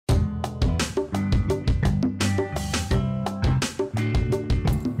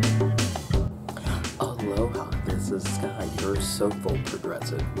Soulful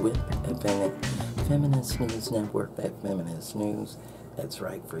Progressive with FNN-Feminist News Network, that feminist news that's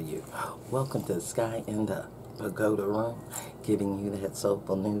right for you. Welcome to Skye in the Pagoda Room, giving you that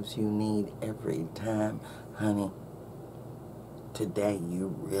soulful news you need every time. Honey, today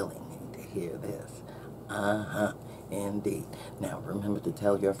you really need to hear this. Indeed. Now, remember to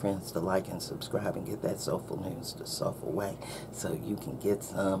tell your friends to like and subscribe and get that soulful news the soulful way so you can get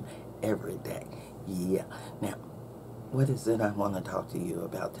some every day. Yeah. Now, what is it I want to talk to you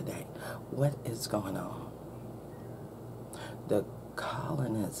about today? What is going on? The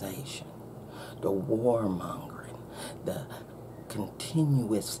colonization, the warmongering, the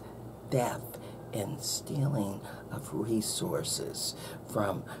continuous theft and stealing of resources,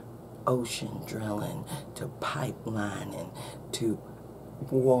 from ocean drilling to pipelining to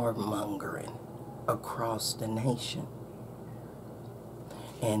warmongering across the nation.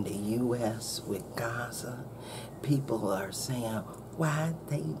 In the U.S. with Gaza, people are saying why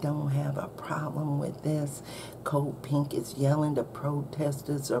they don't have a problem with this. Code Pink is yelling, the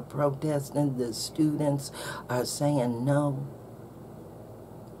protesters are protesting, the students are saying no.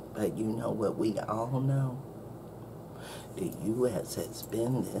 But you know what we all know? The U.S. has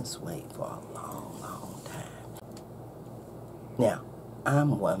been this way for a long, long time. Now,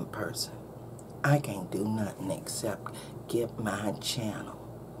 I'm one person. I can't do nothing except get my channel,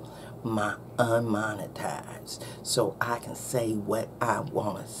 my unmonetized, so I can say what I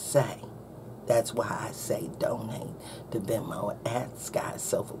want to say. That's why I say donate to Venmo at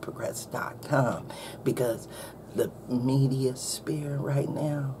SkyeSoulfulProgressive.com, because the media sphere right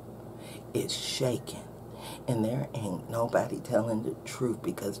now is shaking. And there ain't nobody telling the truth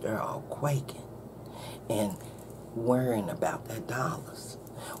because they're all quaking and worrying about their dollars.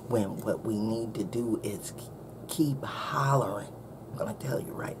 When what we need to do is keep hollering. I'm going to tell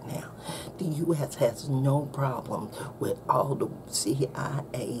you right now, the U.S. has no problem with all the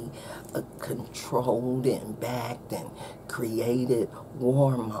CIA controlled and backed and created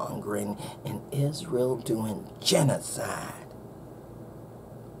warmongering and Israel doing genocide.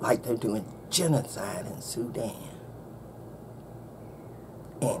 Like they're doing genocide in Sudan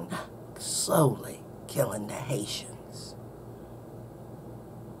and slowly killing the Haitians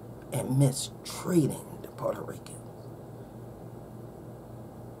and mistreating the Puerto Ricans.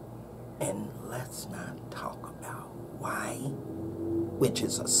 And let's not talk about Hawaii, which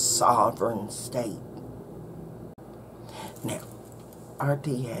is a sovereign state. Now, RT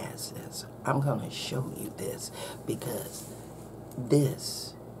has this. I'm going to show you this because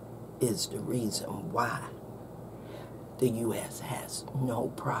this is the reason why the U.S. has no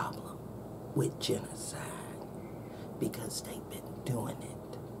problem with genocide, because they've been doing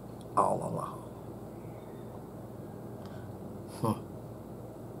it all along.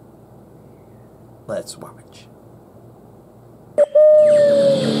 Let's watch.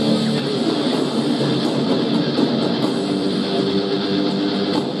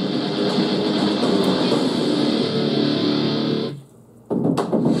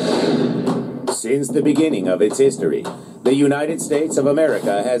 Since the beginning of its history, the United States of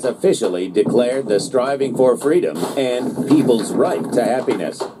America has officially declared the striving for freedom and people's right to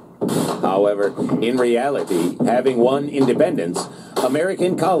happiness. However, in reality, having won independence,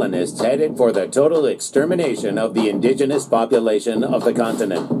 American colonists headed for the total extermination of the indigenous population of the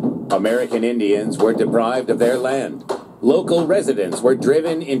continent. American Indians were deprived of their land. Local residents were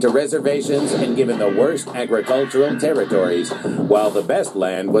driven into reservations and given the worst agricultural territories, while the best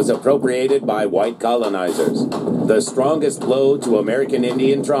land was appropriated by white colonizers. The strongest blow to American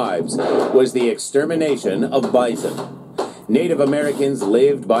Indian tribes was the extermination of bison. Native Americans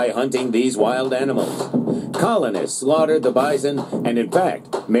lived by hunting these wild animals. Colonists slaughtered the bison and, in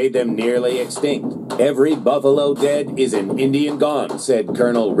fact, made them nearly extinct. Every buffalo dead is an Indian gone, said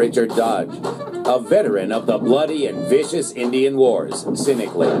Colonel Richard Dodge, a veteran of the bloody and vicious Indian Wars,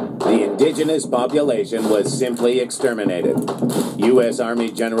 cynically. The indigenous population was simply exterminated. U.S.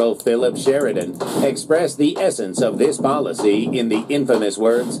 Army General Philip Sheridan expressed the essence of this policy in the infamous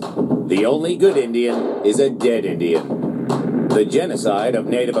words, "The only good Indian is a dead Indian." The genocide of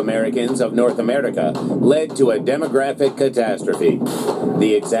Native Americans of North America led to a demographic catastrophe.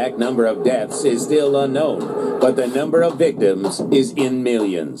 The exact number of deaths is still unknown, but the number of victims is in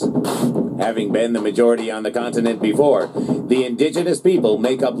millions. Having been the majority on the continent before, the indigenous people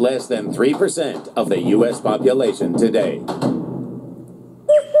make up less than 3% of the U.S. population today.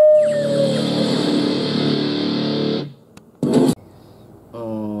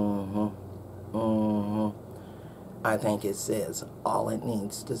 I think it says all it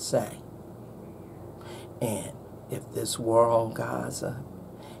needs to say. And if this war on Gaza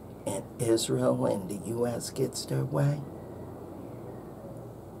and Israel and the U.S. gets their way,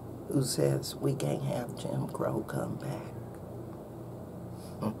 who says we can't have Jim Crow come back.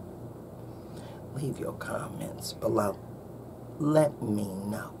 Leave your comments below. Let me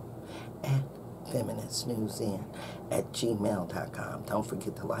know at FeministNewsN at gmail.com. Don't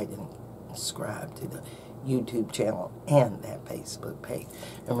forget to like and subscribe to the YouTube channel and that Facebook page.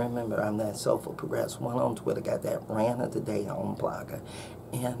 And remember, I'm that Soulful Progress one on Twitter, got that rant of the day on Blogger.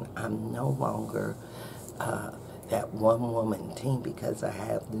 And I'm no longer that one-woman team because I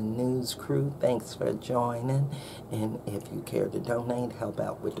have the news crew. Thanks for joining. And if you care to donate, help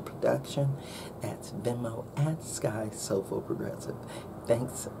out with the production, that's Venmo at Skye Soulful Progressive.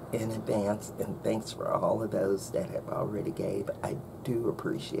 Thanks in advance, and thanks for all of those that have already gave. I do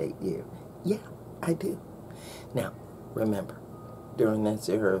appreciate you. Yeah, I do. Now, remember, during this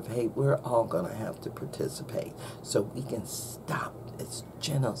era of hate, we're all going to have to participate so we can stop this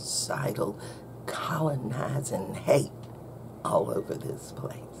genocidal, colonizing hate all over this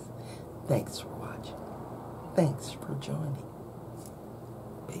place. Thanks for watching. Thanks for joining.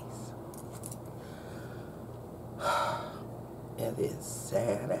 Peace. It is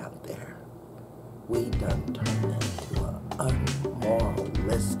sad out there. We done turned into an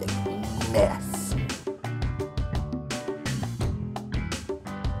unmoralistic mess.